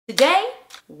Today,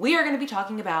 we are going to be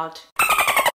talking about...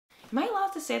 Am I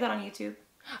allowed to say that on YouTube?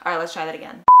 All right, let's try that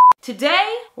again.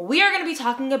 Today, we are going to be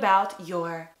talking about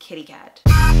your kitty cat.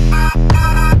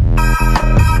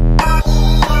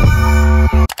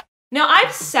 Now,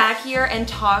 I've sat here and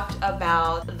talked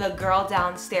about the girl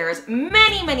downstairs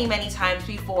many times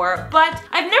before, but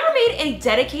I've never made a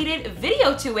dedicated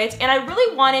video to it, and I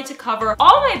really wanted to cover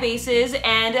all my bases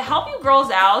and help you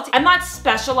girls out. I'm not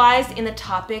specialized in the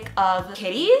topic of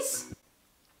kitties.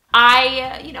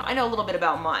 I know a little bit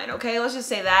about mine, okay? Let's just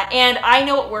say that. And I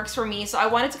know what works for me, so I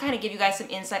wanted to kind of give you guys some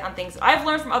insight on things that I've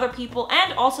learned from other people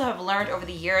and also have learned over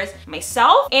the years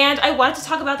myself. And I wanted to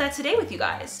talk about that today with you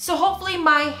guys. So hopefully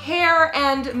my hair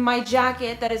and my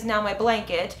jacket, that is now my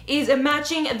blanket, is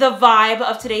matching the vibe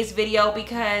of today's video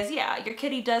because, yeah, your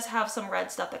kitty does have some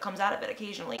red stuff that comes out of it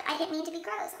occasionally. I didn't mean to be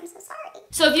gross, I'm so sorry.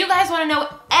 So if you guys want to know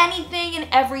anything and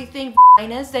everything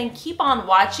then keep on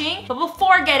watching. But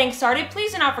before getting started,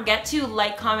 please do not forget to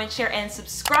like, comment, share, and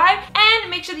subscribe. And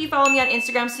make sure that you follow me on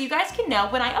Instagram so you guys can know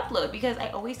when I upload because I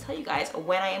always tell you guys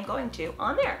when I am going to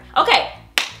on there. Okay,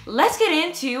 let's get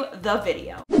into the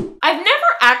video. I've never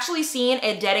actually seen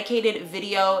a dedicated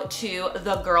video to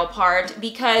the girl part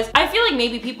because I feel like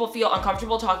maybe people feel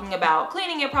uncomfortable talking about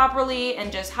cleaning it properly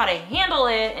and just how to handle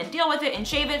it and deal with it and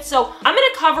shave it. So I'm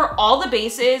gonna cover all the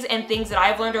bases and things that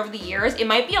I've learned over the years. It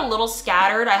might be a little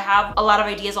scattered. I have a lot of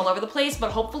ideas all over the place,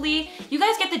 but hopefully you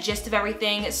guys get the gist of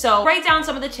everything. So write down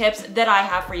some of the tips that I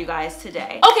have for you guys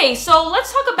today. Okay, so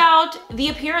let's talk about the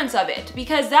appearance of it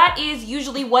because that is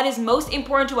usually what is most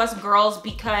important to us girls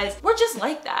because we're just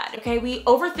like that. Okay, we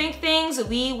overthink things.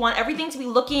 We want everything to be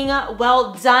looking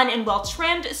well done and well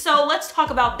trimmed. So let's talk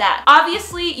about that.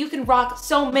 Obviously, you can rock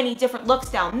so many different looks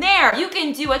down there. You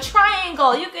can do a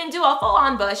triangle. You can do a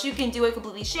full-on bush. You can do it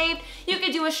completely shaved. You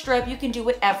can do a strip. You can do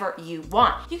whatever you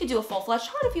want. You can do a full-fledged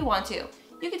heart if you want to.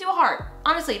 You could do a heart.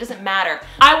 Honestly, it doesn't matter.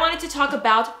 I wanted to talk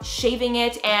about shaving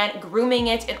it and grooming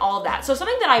it and all of that. So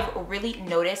something that I've really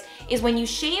noticed is when you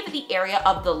shave the area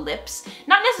of the lips,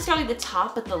 not necessarily the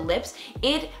top, but the lips,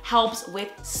 it helps with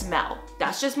smell.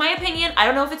 That's just my opinion. I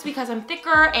don't know if it's because I'm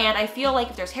thicker and I feel like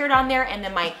if there's hair down there and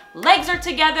then my legs are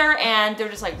together and they're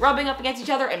just like rubbing up against each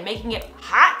other and making it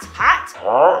hot.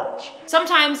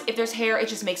 Sometimes if there's hair, it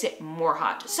just makes it more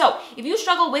hot. So if you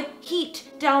struggle with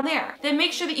heat down there, then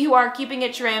make sure that you are keeping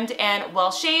it trimmed and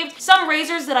well shaved. Some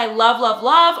razors that I love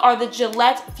are the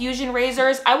Gillette Fusion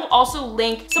razors. I will also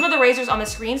link some of the razors on the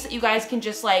screen so that you guys can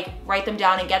just like write them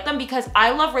down and get them because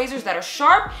I love razors that are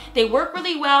sharp, they work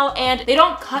really well, and they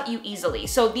don't cut you easily.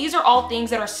 So these are all things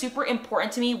that are super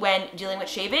important to me when dealing with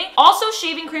shaving. Also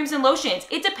shaving creams and lotions.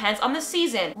 It depends on the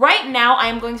season. Right now, I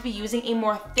am going to be using a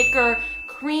more thicker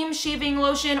cream shaving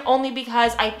lotion only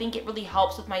because I think it really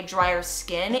helps with my drier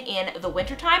skin in the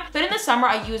wintertime. But in the summer,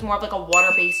 I use more of like a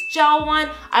water-based gel one.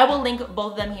 I will link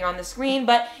both of them here on the screen,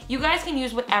 but you guys can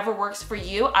use whatever works for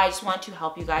you. I just want to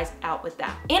help you guys out with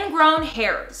that. Ingrown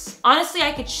hairs. Honestly,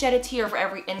 I could shed a tear for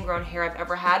every ingrown hair I've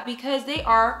ever had because they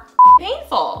are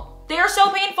painful. They are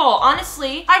so painful.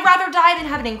 Honestly, I'd rather die than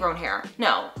have an ingrown hair.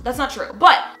 No, that's not true.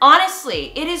 But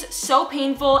honestly, it is so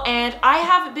painful and I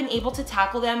have been able to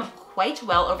tackle them quite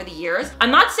well over the years.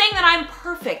 I'm not saying that I'm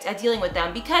perfect at dealing with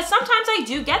them because sometimes I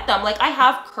do get them. Like I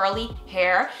have curly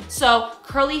hair. So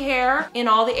curly hair in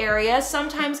all the areas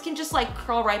sometimes can just like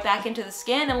curl right back into the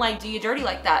skin and like do you dirty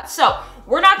like that. So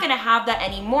we're not gonna have that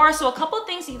anymore. So a couple of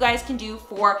things that you guys can do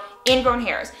for ingrown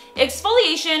hairs.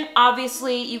 Exfoliation,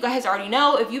 obviously, you guys already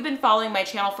know. If you've been following my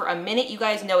channel for a minute, you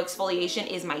guys know exfoliation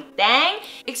is my thing.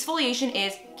 Exfoliation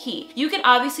is key. You can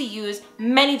obviously use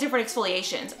many different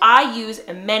exfoliations. I use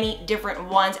many different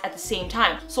ones at the same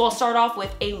time. So I'll start off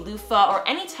with a loofah or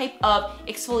any type of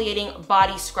exfoliating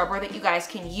body scrubber that you guys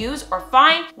can use or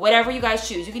find, whatever you guys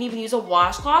choose. You can even use a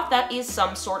washcloth. That is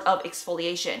some sort of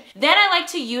exfoliation. Then I like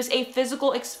to use a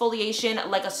physical exfoliation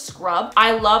like a scrub.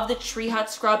 I love the Tree Hut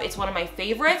scrub. It's one of my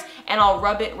favorites, and I'll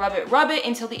rub it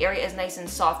until the area is nice and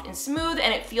soft and smooth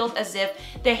and it feels as if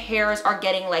the hairs are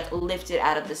getting like lifted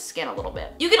out of the skin a little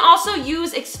bit. You can also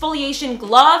use exfoliation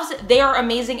gloves. They are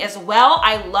amazing as well.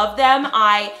 I love them.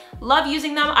 I love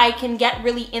using them. I can get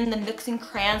really in the nooks and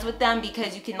crannies with them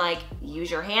because you can like use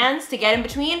your hands to get in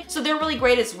between. So they're really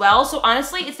great as well. So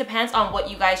honestly, it depends on what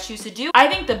you guys choose to do. I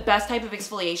think the best type of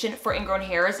exfoliation for ingrown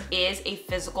hairs is a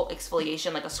physical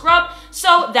exfoliation like a scrub.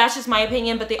 So that's just my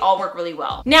opinion, but they all work really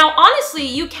well. Now, honestly,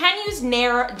 you can use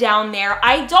Nair down there.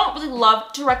 I don't really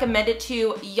love to recommend it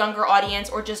to younger audience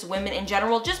or just women in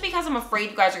general, just because I'm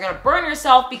afraid you guys are gonna burn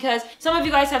yourself because some of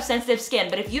you guys have sensitive skin.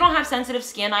 But if you don't have sensitive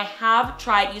skin, I have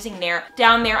tried using placing Nair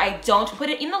down there. I don't put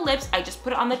it in the lips, I just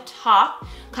put it on the top,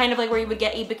 kind of like where you would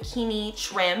get a bikini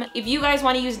trim. If you guys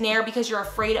want to use Nair because you're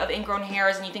afraid of ingrown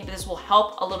hairs and you think that this will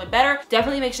help a little bit better,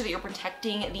 definitely make sure that you're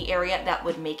protecting the area that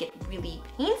would make it really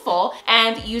painful,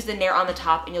 and use the Nair on the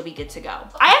top and you'll be good to go.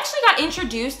 I actually got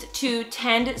introduced to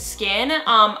Tend Skin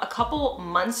a couple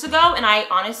months ago, and I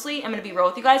honestly, I'm gonna be real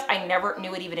with you guys, I never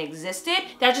knew it even existed.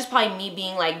 That's just probably me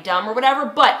being like dumb or whatever,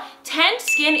 but Tend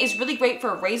Skin is really great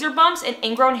for razor bumps and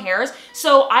ingrown hairs.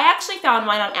 So I actually found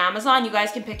mine on Amazon. You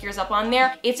guys can pick yours up on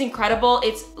there. It's incredible.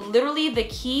 It's literally the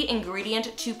key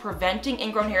ingredient to preventing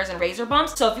ingrown hairs and razor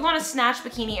bumps. So if you want to snatch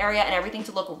bikini area and everything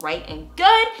to look right and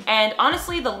good, and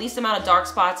honestly the least amount of dark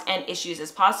spots and issues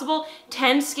as possible,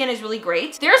 Tend Skin is really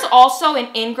great. There's also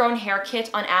an ingrown hair kit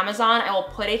on Amazon. I will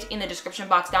put it in the description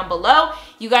box down below.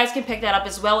 You guys can pick that up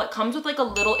as well. It comes with like a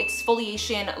little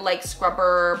exfoliation like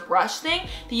scrubber brush thing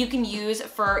that you can use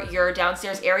for your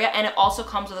downstairs area, and it also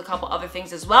comes with a couple other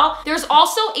things as well. There's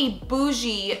also a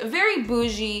bougie, very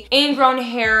bougie ingrown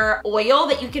hair oil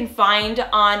that you can find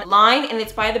online, and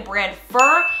it's by the brand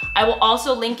Fur. I will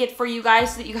also link it for you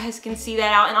guys so that you guys can see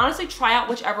that out and honestly try out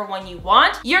whichever one you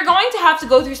want. You're going to have to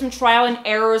go through some trial and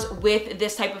errors with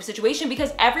this type of situation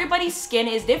because everybody's skin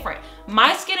is different.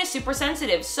 My skin is super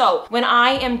sensitive, so when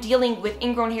I am dealing with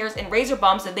ingrown hairs and razor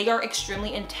bumps, they are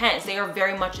extremely intense. They are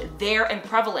very much there and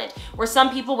prevalent. Where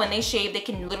some people, when they shave, they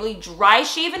can literally dry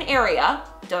shave an area,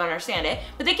 don't understand it,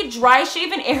 but they could dry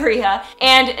shave an area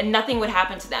and nothing would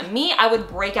happen to them. Me, I would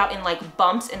break out in like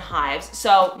bumps and hives,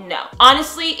 so no.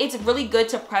 Honestly, it's really good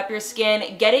to prep your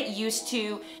skin, get it used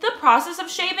to the process of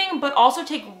shaving, but also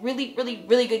take really, really,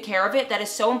 really good care of it. That is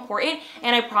so important,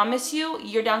 and I promise you,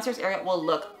 your downstairs area will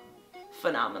look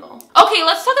phenomenal. Okay,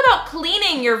 let's talk about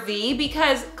cleaning your V,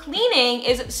 because cleaning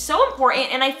is so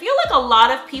important, and I feel like a lot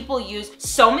of people use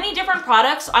so many different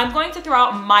products. So I'm going to throw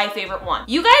out my favorite one.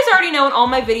 You guys already know in all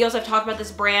my videos I've talked about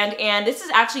this brand, and this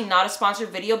is actually not a sponsored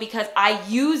video because I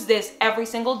use this every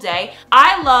single day.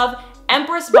 I love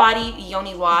Empress Body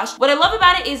Yoni Wash. What I love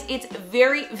about it is it's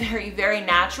very, very, very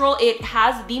natural. It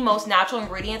has the most natural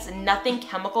ingredients, nothing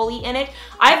chemical-y in it.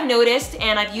 I've noticed,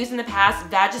 and I've used in the past,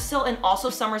 Vagisil and also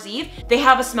Summer's Eve, they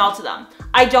have a smell to them.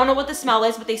 I don't know what the smell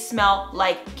is, but they smell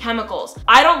like chemicals.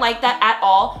 I don't like that at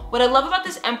all. What I love about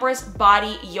this Empress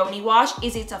Body Yoni Wash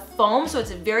is it's a foam, so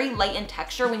it's very light in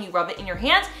texture when you rub it in your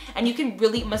hands, and you can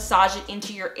really massage it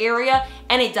into your area,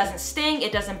 and it doesn't sting,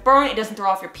 it doesn't burn, it doesn't throw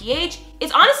off your pH.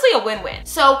 It's honestly a win-win.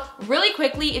 So really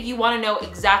quickly, if you wanna know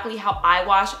exactly how I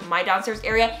wash my downstairs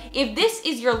area, if this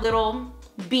is your little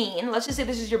bean, let's just say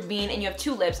this is your bean and you have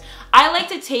two lips, I like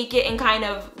to take it and kind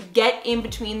of get in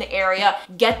between the area,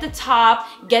 get the top,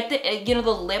 get the, you know,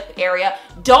 the lip area.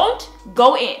 Don't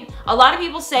go in. A lot of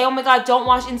people say, oh my God, don't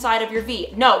wash inside of your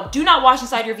V. No, do not wash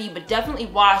inside your V, but definitely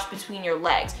wash between your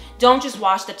legs. Don't just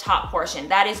wash the top portion.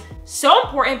 That is so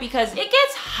important because it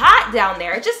gets hot down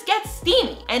there. It just gets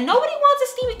steamy, and nobody wants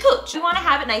a steamy cooch. You wanna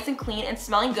have it nice and clean and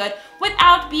smelling good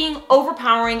without being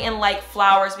overpowering and like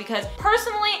flowers, because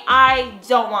personally, I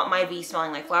don't want my V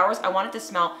smelling like flowers. I want it to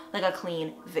smell like a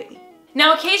clean V.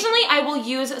 Now, occasionally I will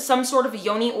use some sort of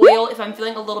yoni oil if I'm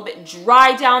feeling a little bit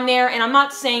dry down there, and I'm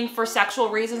not saying for sexual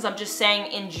reasons, I'm just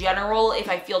saying in general, if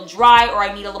I feel dry or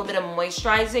I need a little bit of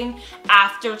moisturizing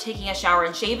after taking a shower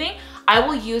and shaving, I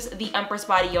will use the Empress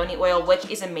Body Yoni Oil, which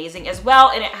is amazing as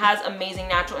well, and it has amazing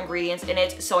natural ingredients in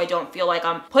it, so I don't feel like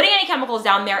I'm putting any chemicals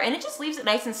down there, and it just leaves it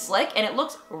nice and slick, and it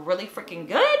looks really freaking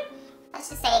good. Let's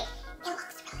just say, it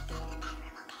looks really good in the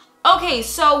bedroom, okay? Okay,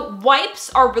 so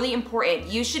wipes are really important.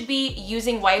 You should be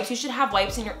using wipes. You should have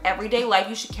wipes in your everyday life.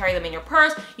 You should carry them in your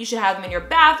purse. You should have them in your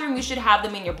bathroom. You should have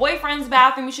them in your boyfriend's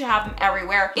bathroom. You should have them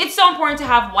everywhere. It's so important to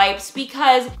have wipes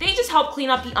because they just help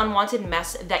clean up the unwanted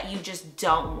mess that you just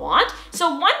don't want.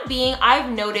 So one being,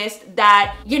 I've noticed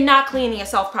that you're not cleaning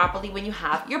yourself properly when you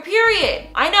have your period.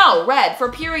 I know, red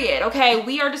for period. Okay,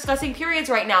 we are discussing periods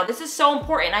right now. This is so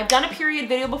important. I've done a period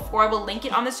video before. I will link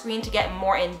it on the screen to get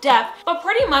more in depth, but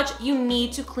pretty much you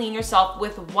need to clean yourself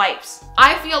with wipes.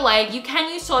 I feel like you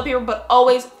can use toilet paper, but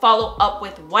always follow up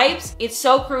with wipes. It's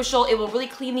so crucial. It will really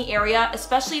clean the area,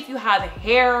 especially if you have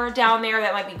hair down there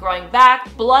that might be growing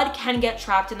back. Blood can get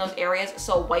trapped in those areas,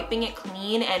 so wiping it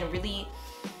clean and really,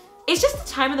 it's just the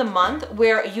time of the month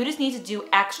where you just need to do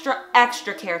extra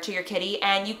care to your kitty,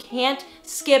 and you can't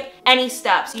skip any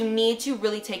steps. You need to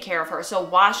really take care of her. So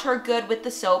wash her good with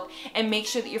the soap and make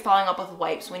sure that you're following up with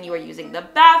wipes when you are using the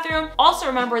bathroom. Also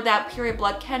remember that period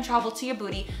blood can travel to your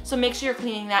booty, so make sure you're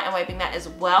cleaning that and wiping that as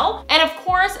well. And of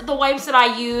course, the wipes that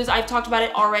I use, I've talked about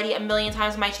it already a million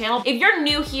times on my channel. If you're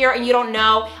new here and you don't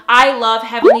know, I love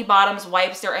Heavenly Bottoms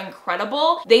wipes. They're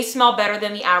incredible. They smell better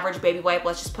than the average baby wipe,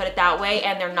 let's just put it that way,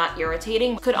 and they're not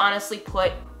irritating. Could honestly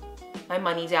put my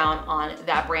money down on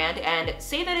that brand and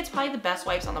say that it's probably the best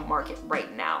wipes on the market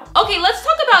right now. Okay, let's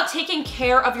talk about taking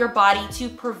care of your body to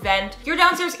prevent your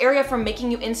downstairs area from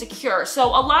making you insecure. So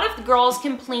a lot of girls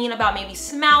complain about maybe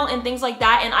smell and things like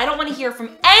that, and I don't want to hear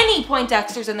from any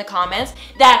Poindexters in the comments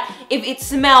that if it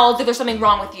smells, that there's something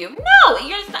wrong with you. No,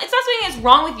 it's not something that's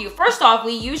wrong with you. First off,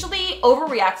 we usually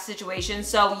overreact to situations,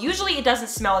 so usually it doesn't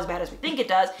smell as bad as we think it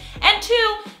does. And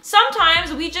two,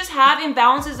 sometimes we just have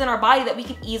imbalances in our body that we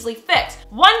can easily fix.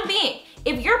 One being,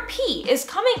 if your pee is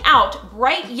coming out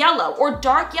bright yellow or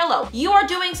dark yellow, you are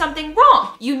doing something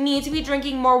wrong. You need to be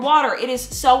drinking more water. It is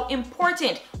so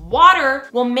important. Water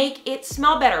will make it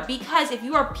smell better, because if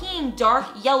you are peeing dark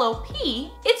yellow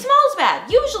pee, it smells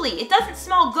bad. Usually, it doesn't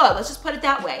smell good. Let's just put it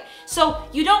that way. So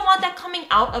you don't want that coming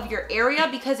out of your area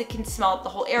because it can smell up the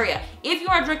whole area. If you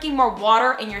are drinking more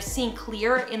water and you're seeing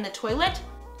clear in the toilet,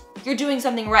 you're doing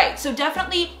something right. So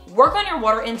definitely work on your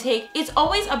water intake. It's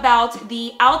always about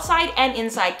the outside and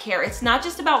inside care. It's not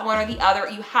just about one or the other.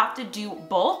 You have to do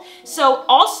both. So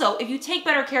also, if you take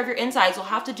better care of your insides, you'll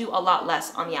have to do a lot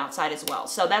less on the outside as well.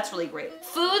 So that's really great.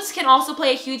 Foods can also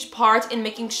play a huge part in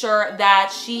making sure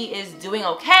that she is doing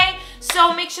okay.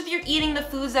 So make sure that you're eating the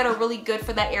foods that are really good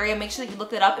for that area. Make sure that you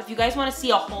look it up. If you guys want to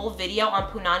see a whole video on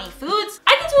punani foods,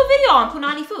 I can do a video on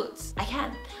punani foods. I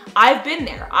can. I've been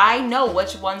there. I know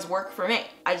which ones work for me.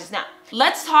 I just know.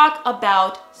 Let's talk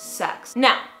about sex.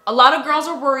 Now, a lot of girls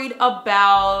are worried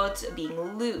about being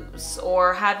loose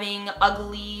or having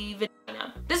ugly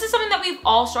vagina. This is something that we've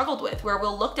all struggled with, where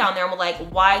we'll look down there and we're like,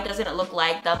 why doesn't it look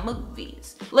like the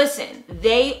movies? Listen,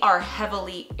 they are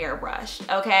heavily airbrushed,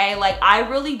 okay? Like, I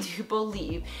really do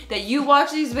believe that you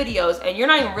watch these videos and you're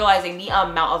not even realizing the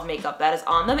amount of makeup that is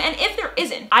on them. And if there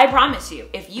isn't, I promise you,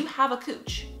 if you have a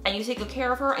cooch and you take good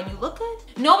care of her and you look good,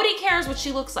 nobody cares what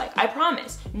she looks like. I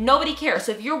promise. Nobody cares.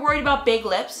 So if you're worried about big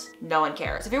lips, no one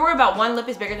cares. If you're worried about one lip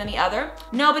is bigger than the other,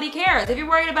 nobody cares. If you're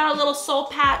worried about a little soul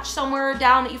patch somewhere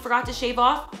down that you forgot to shave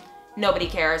off, nobody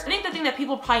cares. I think the thing that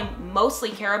people probably mostly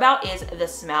care about is the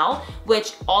smell,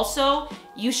 which also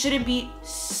you shouldn't be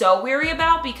so weary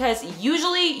about, because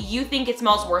usually you think it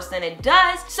smells worse than it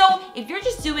does. So if you're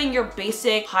just doing your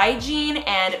basic hygiene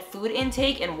and food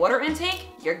intake and water intake,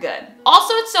 you're good.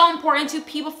 Also, it's so important to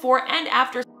pee before and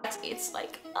after sex. It's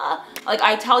like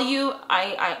I tell you,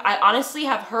 I honestly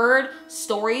have heard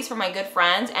stories from my good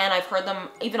friends, and I've heard them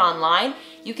even online.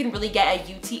 You can really get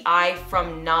a UTI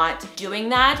from not doing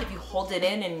that if you hold it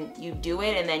in and you do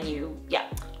it and then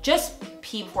just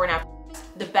pee before and after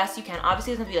the best you can.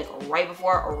 Obviously, it doesn't have to be like right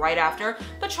before or right after,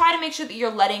 but try to make sure that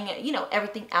you're letting, you know,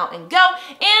 everything out and go.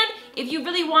 And if you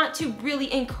really want to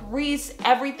really increase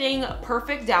everything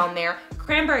perfect down there,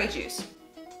 cranberry juice.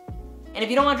 And if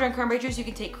you don't want to drink cranberry juice, you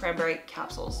can take cranberry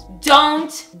capsules.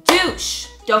 Don't douche.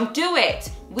 Don't do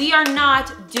it. We are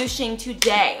not douching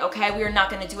today, okay? We are not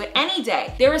gonna do it any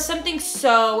day. There is something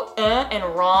so and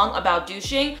wrong about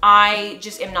douching. I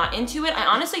just am not into it. I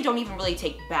honestly don't even really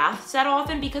take baths that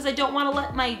often because I don't want to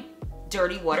let my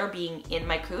dirty water being in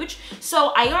my cooch.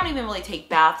 So I don't even really take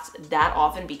baths that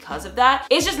often because of that.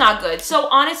 It's just not good. So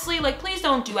honestly, like, please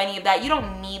don't do any of that. You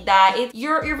don't need that.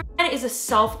 Your vagina is a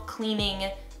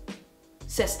self-cleaning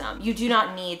system. You do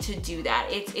not need to do that.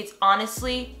 It's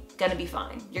honestly gonna be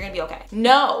fine. You're gonna be okay.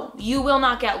 No, you will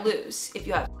not get loose if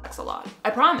you have sex a lot. I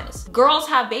promise. Girls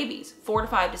have babies, 4 to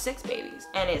 5 to 6 babies,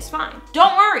 and it's fine.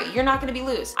 Don't worry, you're not gonna be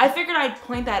loose. I figured I'd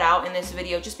point that out in this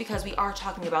video just because we are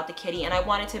talking about the kitty, and I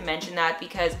wanted to mention that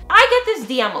because I get this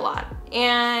DM a lot,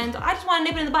 and I just wanna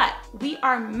nip it in the butt. We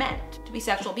are meant to be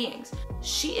sexual beings.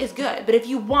 She is good, but if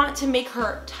you want to make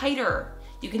her tighter,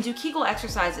 you can do Kegel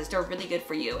exercises. They're really good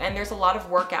for you. And there's a lot of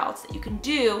workouts that you can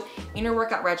do in your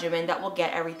workout regimen that will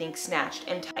get everything snatched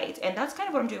and tight. And that's kind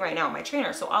of what I'm doing right now with my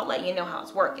trainer, so I'll let you know how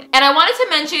it's working. And I wanted to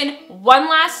mention one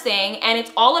last thing, and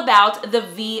it's all about the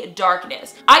V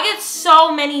darkness. I get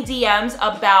so many DMs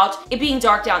about it being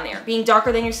dark down there, being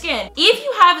darker than your skin. If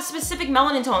you have specific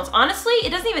melanin tones, honestly,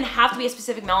 it doesn't even have to be a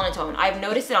specific melanin tone. I've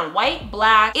noticed it on white,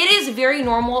 black. It is very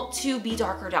normal to be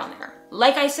darker down there.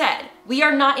 Like I said, we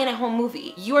are not in a home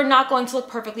movie. You are not going to look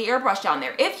perfectly airbrushed down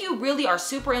there. If you really are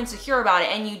super insecure about it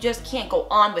and you just can't go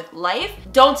on with life,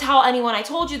 don't tell anyone I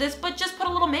told you this, but just put a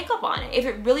little makeup on it. If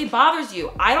it really bothers you,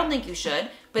 I don't think you should,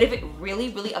 But if it really,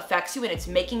 really affects you and it's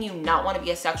making you not want to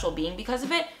be a sexual being because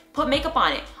of it, put makeup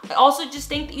on it. I also just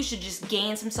think that you should just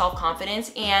gain some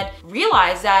self-confidence and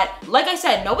realize that, like I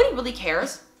said, nobody really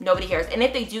cares. Nobody cares. And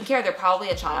if they do care, they're probably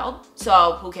a child,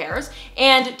 so who cares?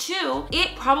 And two,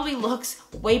 it probably looks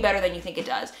way better than you think it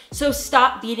does. So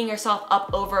stop beating yourself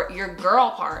up over your girl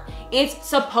part. It's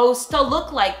supposed to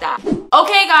look like that.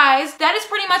 Okay guys, that is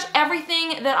pretty much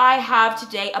everything that I have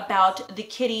today about the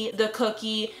kitty, the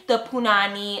cookie, the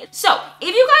punani. So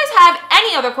if you guys have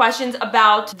any other questions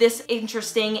about this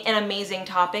interesting and amazing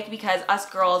topic, because us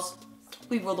girls,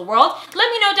 we rule the world, let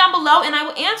me know down below and I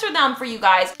will answer them for you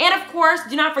guys. And of course,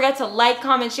 do not forget to like,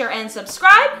 comment, share, and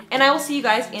subscribe. And I will see you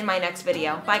guys in my next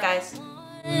video. Bye guys.